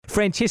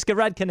Francesca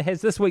Rudkin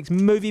has this week's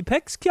movie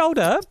picks. Kia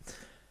ora.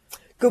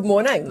 Good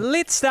morning.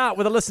 Let's start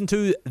with a listen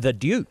to The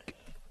Duke.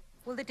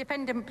 Will the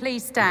defendant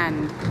please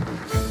stand?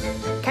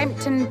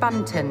 Kempton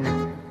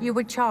Bunton, you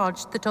were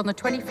charged that on the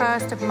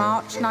 21st of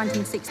March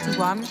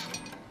 1961,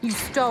 you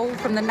stole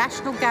from the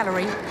National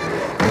Gallery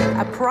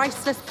a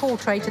priceless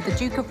portrait of the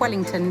Duke of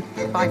Wellington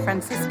by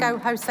Francisco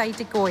José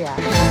de Goya.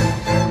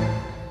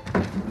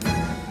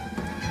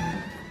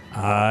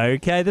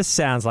 Okay, this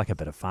sounds like a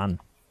bit of fun.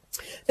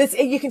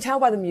 You can tell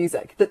by the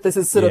music that this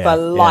is sort of a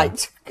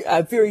light,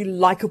 very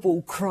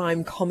likeable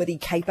crime comedy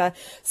caper.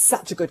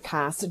 Such a good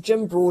cast.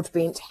 Jim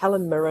Broadbent,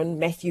 Helen Mirren,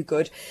 Matthew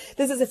Good.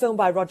 This is a film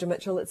by Roger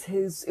Mitchell.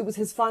 It was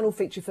his final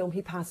feature film.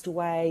 He passed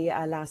away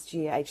last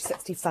year, aged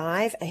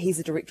 65. He's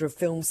a director of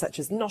films such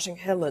as Notting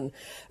Hill and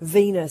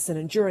Venus and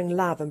Enduring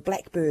Love and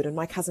Blackbird and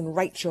My Cousin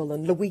Rachel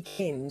and The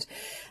Weekend.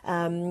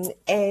 And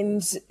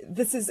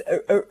this is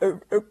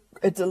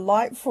a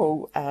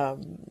delightful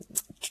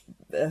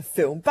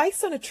film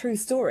based on a true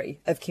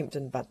story of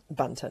Kempton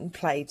Bunton,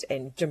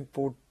 and Jim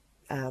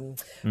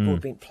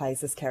Broadbent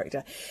plays this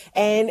character.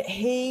 And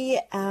he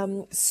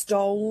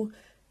stole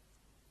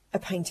a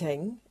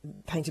painting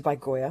painted by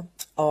Goya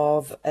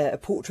of a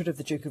portrait of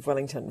the Duke of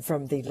Wellington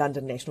from the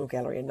London National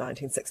Gallery in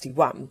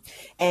 1961.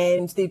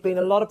 And there'd been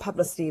a lot of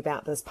publicity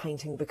about this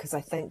painting because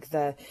I think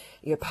the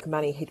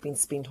money had been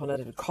spent on it.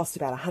 It had cost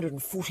about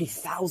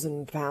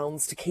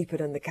 £140,000 to keep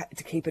it in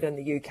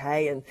the UK,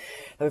 and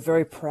they were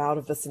very proud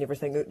of this and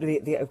everything.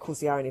 Of course,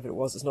 the irony of it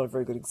was it's not a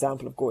very good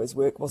example of Goya's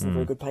work. It wasn't a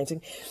very good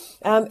painting.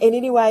 And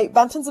anyway,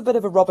 Bunton's a bit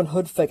of a Robin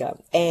Hood figure,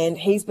 and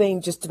he's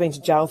been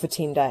to jail for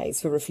 10 days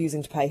for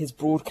refusing to pay his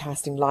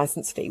broadcasting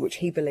licence fee, which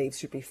he believes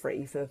should be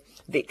free for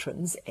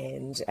veterans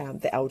and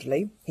the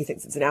elderly. He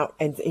thinks it's a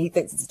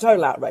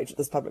total outrage that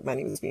this public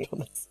money was spent on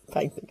this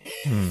painting.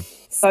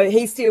 So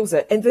he steals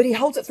it, but he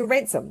holds it for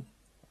ransom.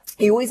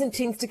 He always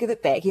intends to give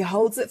it back. He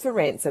holds it for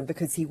ransom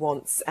because he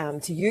wants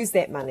to use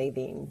that money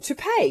then to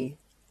pay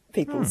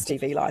people's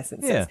TV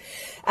licenses.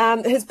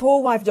 His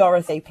poor wife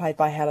Dorothy, played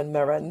by Helen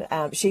Mirren,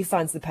 she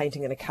finds the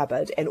painting in a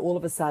cupboard, and all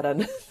of a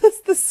sudden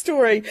the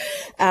story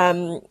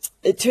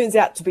it turns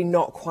out to be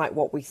not quite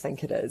what we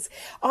think it is.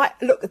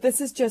 Look,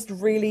 this is just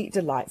really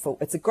delightful.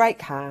 It's a great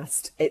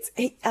cast.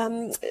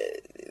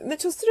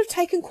 Mitchell's sort of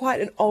taken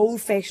quite an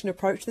old-fashioned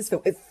approach to this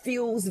film. It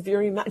feels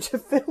very much a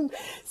film.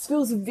 It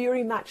feels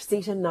very much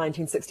set in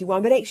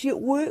 1961, but actually it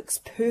works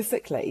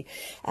perfectly.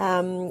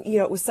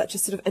 It was such a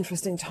sort of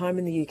interesting time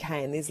in the UK,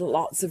 and there's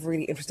lots of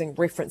really interesting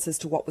references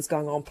to what was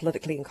going on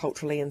politically and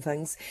culturally and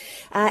things.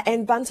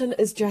 And Bunton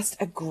is just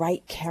a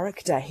great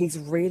character. He's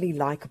really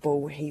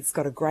likeable. He's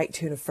got a great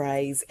turn of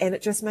phrase, and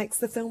it just makes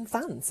the film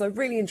fun. So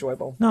really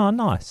enjoyable. Oh,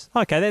 nice.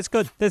 Okay, that's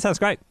good. That sounds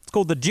great. It's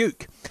called The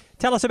Duke.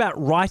 Tell us about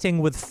Writing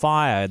with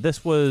Fire.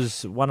 This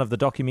was one of the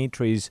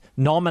documentaries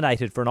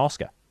nominated for an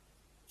Oscar.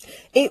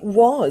 It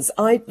was.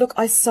 I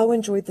so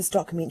enjoyed this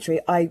documentary.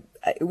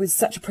 It was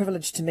such a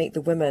privilege to meet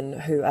the women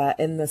who are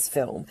in this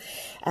film.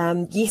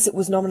 Yes, it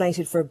was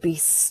nominated for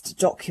Best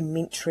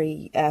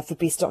Documentary at the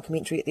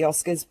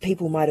Oscars.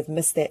 People might have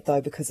missed that though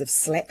because of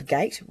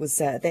Slapgate. Was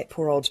that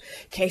poor old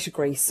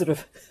category sort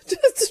of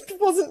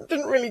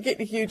didn't really get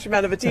a huge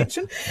amount of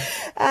attention.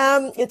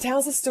 It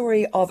tells the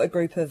story of a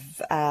group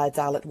of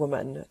Dalit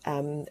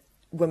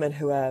women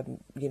who are,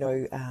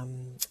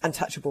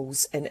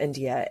 untouchables in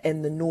India,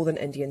 in the northern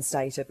Indian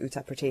state of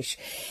Uttar Pradesh.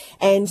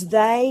 And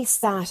they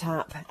start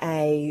up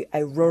a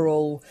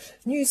rural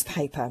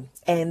newspaper,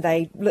 and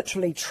they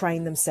literally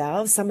train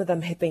themselves. Some of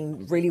them have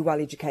been really well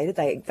educated.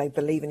 They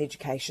believe in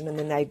education, and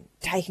then they're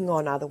taking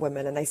on other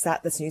women, and they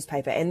start this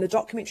newspaper. And the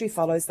documentary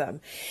follows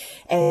them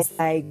as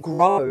they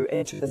grow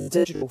into this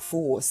digital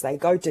force. They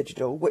go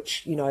digital,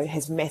 which,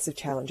 has massive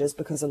challenges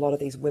because a lot of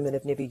these women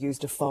have never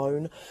used a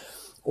phone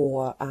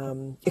or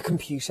a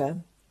computer.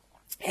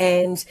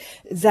 And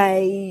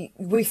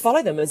we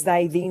follow them as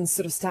they then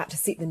sort of start to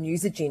set the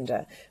news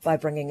agenda by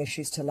bringing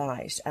issues to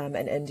light in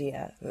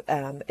India,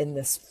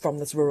 from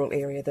this rural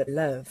area that they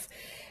live.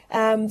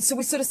 So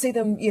we sort of see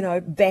them,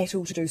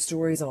 battle to do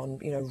stories on,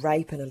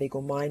 rape and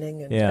illegal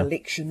mining and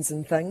elections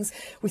and things.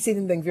 We see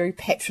them being very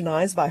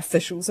patronised by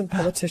officials and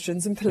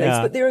politicians and police,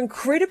 but they're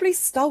incredibly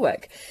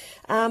stoic.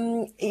 They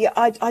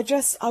were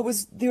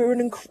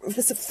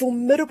this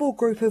formidable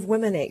group of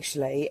women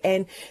actually,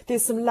 and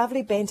there's some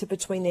lovely banter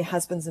between their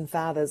husbands and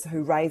fathers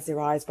who raise their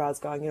eyebrows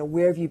going,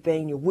 where have you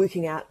been? You're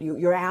working out,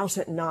 you're out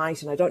at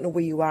night, and I don't know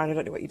where you are, and I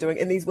don't know what you're doing.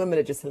 And these women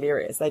are just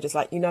hilarious. They're just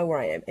like, you know where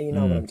I am, and you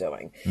know what I'm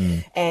doing.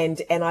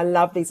 And I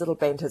love these little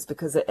banters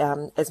because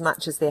as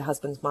much as their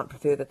husbands might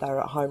prefer that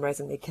they're at home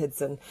raising their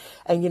kids and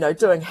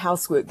doing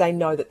housework, they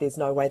know that there's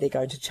no way they're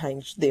going to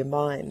change their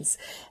minds.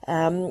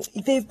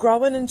 They've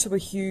grown into a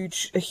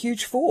huge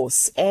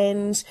force,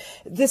 and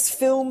this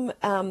film,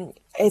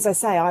 as I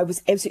say, I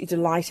was absolutely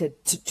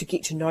delighted to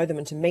get to know them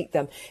and to meet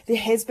them. There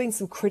has been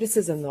some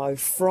criticism though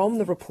from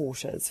the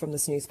reporters from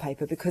this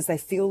newspaper because they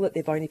feel that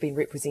they've only been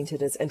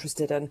represented as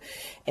interested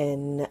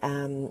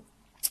in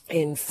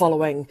in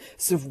following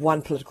sort of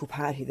one political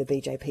party, the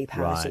BJP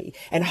party,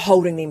 and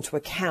holding them to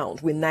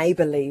account when they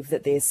believe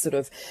that their sort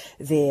of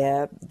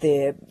their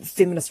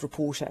feminist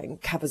reporting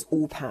covers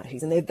all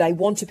parties, and they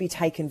want to be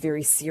taken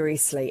very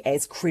seriously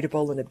as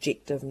credible and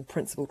objective and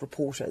principled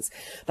reporters.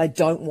 They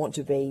don't want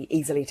to be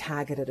easily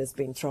targeted as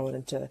being thrown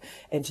into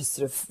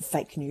sort of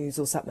fake news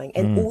or something.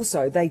 And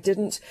also,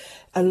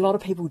 a lot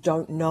of people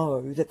don't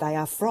know that they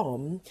are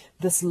from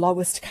this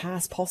lowest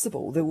caste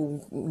possible. There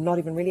will not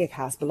even really a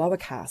caste, below a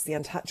caste, the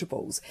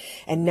untouchables.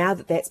 And now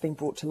that that's been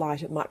brought to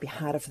light, it might be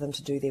harder for them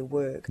to do their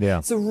work.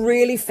 Yeah. So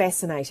really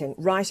fascinating.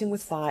 Writing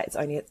with Fire, it's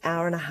only an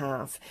hour and a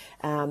half.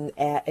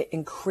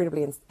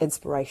 Incredibly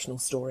inspirational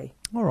story.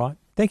 All right.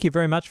 Thank you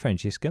very much,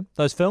 Francesca.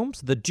 Those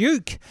films, The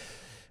Duke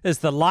is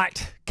the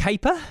light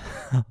caper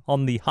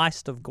on the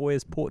heist of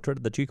Goya's portrait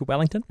of the Duke of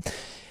Wellington.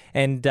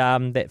 And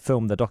that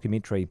film, the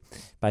documentary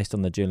based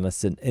on the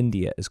journalists in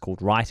India, is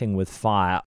called Writing with Fire.